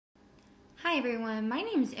Hi everyone, my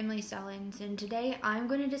name is Emily Stellins, and today I'm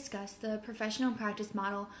going to discuss the professional practice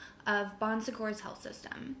model of Secours health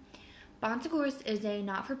system. Secours is a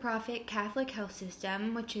not-for-profit Catholic health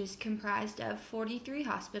system which is comprised of 43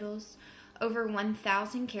 hospitals, over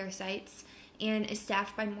 1,000 care sites, and is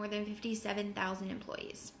staffed by more than 57,000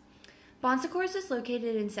 employees. Secours is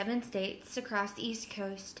located in 7 states across the East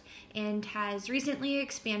Coast and has recently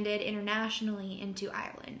expanded internationally into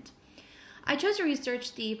Ireland. I chose to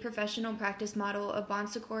research the professional practice model of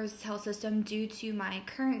Secours health system due to my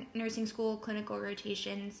current nursing school clinical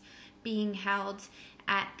rotations being held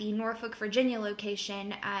at the Norfolk, Virginia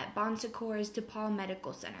location at Secours DePaul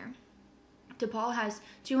Medical Center. DePaul has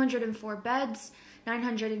 204 beds,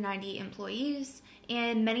 990 employees,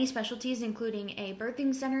 and many specialties including a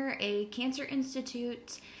birthing center, a cancer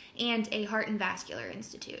institute, and a heart and vascular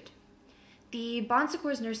institute. The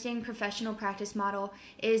Secours nursing professional practice model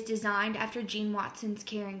is designed after Gene Watson's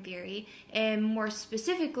caring theory, and more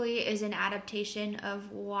specifically is an adaptation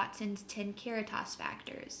of Watson's 10 Caritas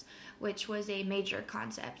factors, which was a major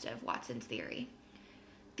concept of Watson's theory.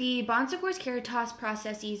 The Secours Caritas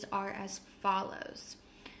processes are as follows: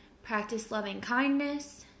 practice loving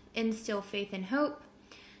kindness, instill faith and hope,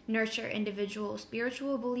 nurture individual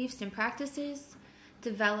spiritual beliefs and practices,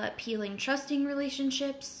 develop healing trusting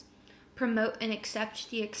relationships, promote and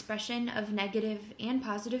accept the expression of negative and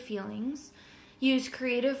positive feelings, use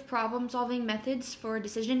creative problem-solving methods for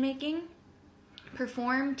decision-making,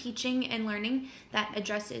 perform teaching and learning that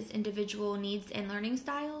addresses individual needs and learning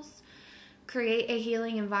styles, create a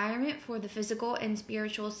healing environment for the physical and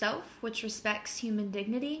spiritual self which respects human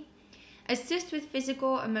dignity, assist with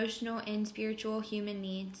physical, emotional, and spiritual human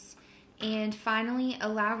needs, and finally,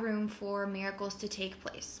 allow room for miracles to take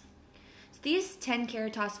place. These 10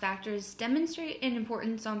 Caritas factors demonstrate an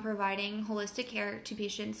importance on providing holistic care to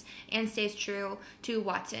patients and stays true to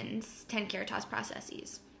Watson's 10 Caritas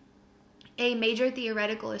processes. A major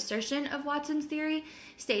theoretical assertion of Watson's theory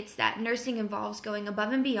states that nursing involves going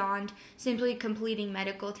above and beyond simply completing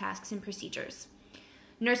medical tasks and procedures.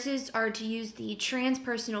 Nurses are to use the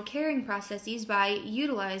transpersonal caring processes by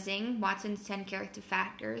utilizing Watson's 10 character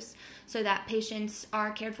factors so that patients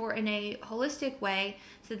are cared for in a holistic way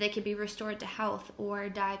so they can be restored to health or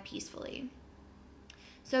die peacefully.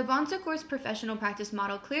 So Secours' professional practice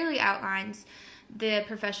model clearly outlines the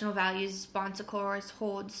professional values Secours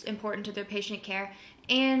holds important to their patient care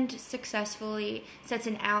and successfully sets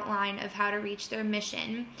an outline of how to reach their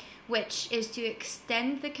mission, which is to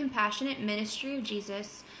extend the compassionate ministry of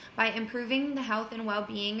Jesus by improving the health and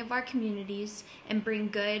well-being of our communities and bring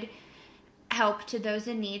good help to those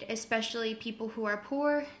in need, especially people who are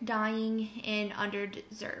poor, dying, and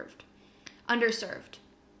underserved.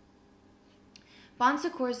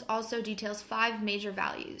 Secours also details 5 major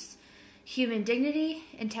values: human dignity,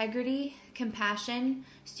 integrity, compassion,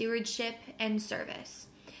 stewardship, and service.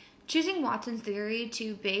 Choosing Watson's theory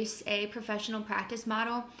to base a professional practice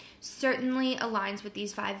model certainly aligns with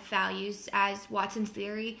these 5 values, as Watson's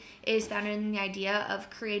theory is founded in the idea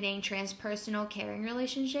of creating transpersonal caring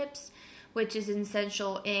relationships, which is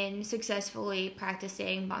essential in successfully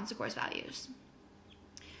practicing Secours values.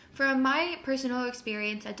 From my personal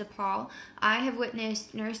experience at DePaul, I have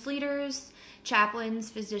witnessed nurse leaders, chaplains,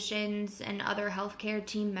 physicians, and other healthcare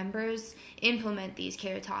team members implement these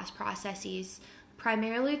Caritas processes,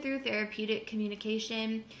 primarily through therapeutic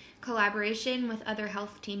communication, collaboration with other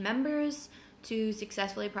health team members to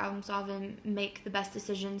successfully problem solve and make the best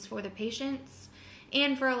decisions for the patients,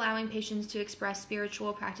 and for allowing patients to express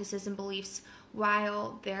spiritual practices and beliefs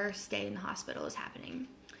while their stay in the hospital is happening.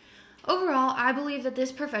 Overall, I believe that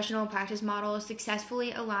this professional practice model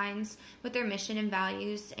successfully aligns with their mission and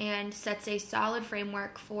values and sets a solid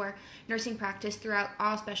framework for nursing practice throughout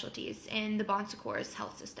all specialties in the Secours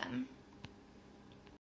health system.